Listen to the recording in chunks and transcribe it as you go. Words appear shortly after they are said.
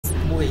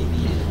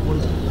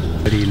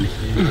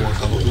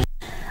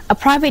A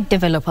private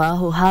developer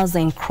who has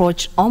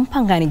encroached on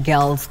Pangani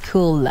Girls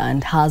school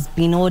land has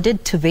been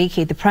ordered to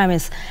vacate the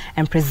premise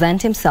and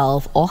present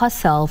himself or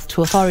herself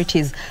to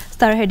authorities.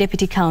 Starehe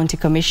Deputy County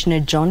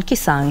Commissioner John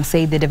Kisang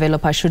said the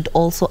developer should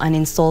also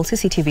uninstall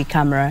CCTV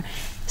camera,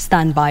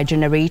 standby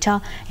generator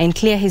and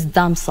clear his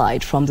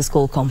dumpsite from the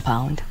school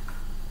compound.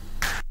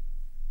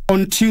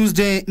 On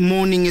Tuesday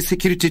morning, a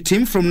security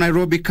team from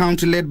Nairobi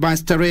County led by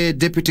Starehe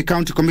Deputy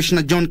County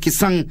Commissioner John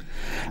Kisang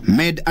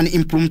made an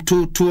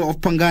impromptu tour of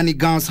Pangani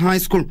Girls High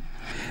School.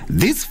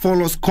 This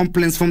follows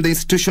complaints from the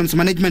institution's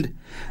management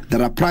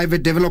that a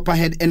private developer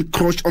had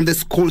encroached on the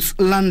school's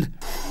land.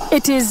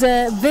 It is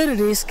very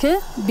risky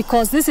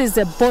because this is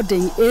a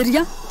boarding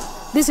area.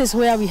 This is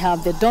where we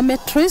have the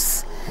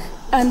dormitories,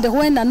 and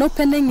when an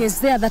opening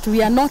is there that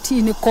we are not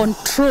in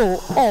control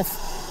of,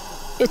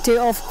 it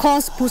of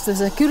course puts the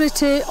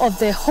security of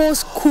the whole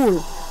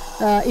school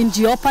in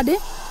jeopardy.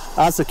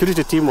 As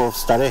security team of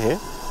Starehe,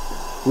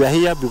 we are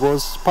here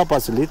because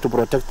purposely to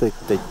protect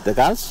the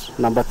girls.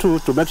 Number two,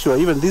 to make sure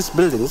even these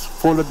buildings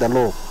follow the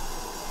law.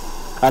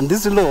 And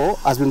this law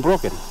has been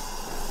broken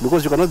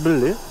because you cannot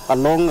build it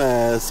along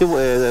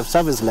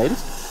service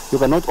lines. You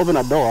cannot open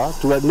a door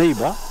to a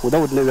neighbor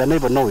without your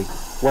neighbor knowing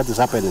what is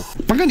happening.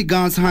 Pangani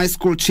Girls High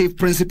School Chief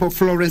Principal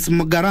Florence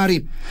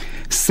Mugarari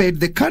said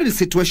the current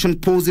situation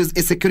poses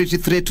a security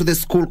threat to the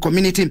school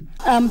community.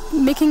 I'm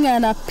making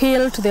an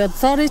appeal to the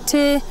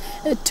authority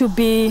to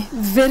be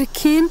very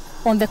keen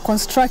on the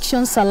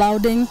construction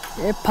surrounding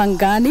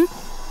Pangani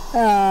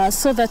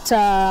so that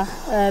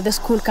the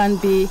school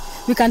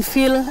we can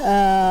feel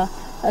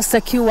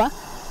secure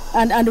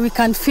and we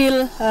can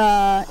feel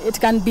it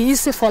can be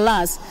easy for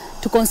us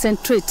to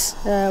concentrate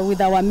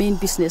with our main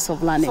business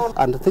of learning.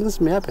 And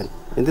things may happen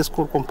in this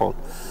school compound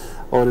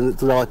or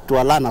to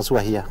our learners who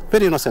are here,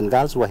 very innocent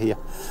girls who are here.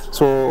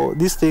 So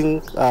this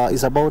thing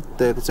is about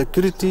the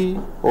security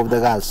of the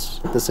girls,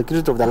 the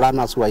security of the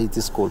learners who are in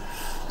this school.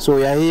 So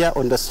we are here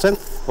on the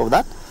strength of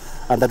that,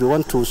 and that we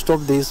want to stop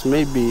this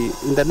maybe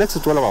in the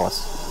next 12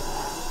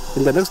 hours.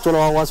 In the next 12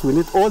 hours, we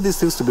need all these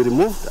things to be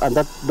removed and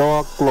that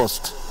door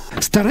closed.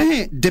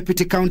 Starehe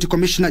Deputy County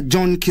Commissioner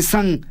John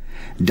Kisang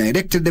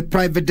directed the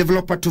private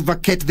developer to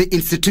vacate the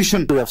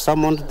institution. We have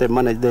summoned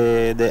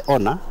the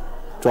owner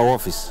to our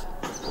office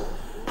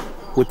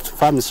with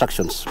firm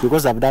instructions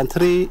because they've done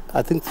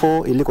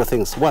four illegal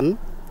things. One,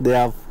 they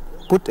have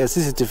put a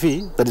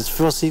CCTV that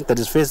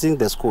is facing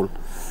the school,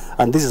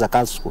 and this is a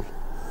girls' school.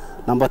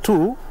 Number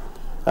two,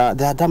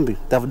 they have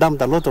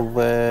dumped a lot of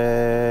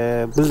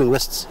building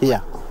wastes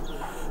here.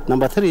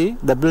 Number three,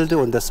 the building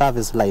on the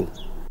service line.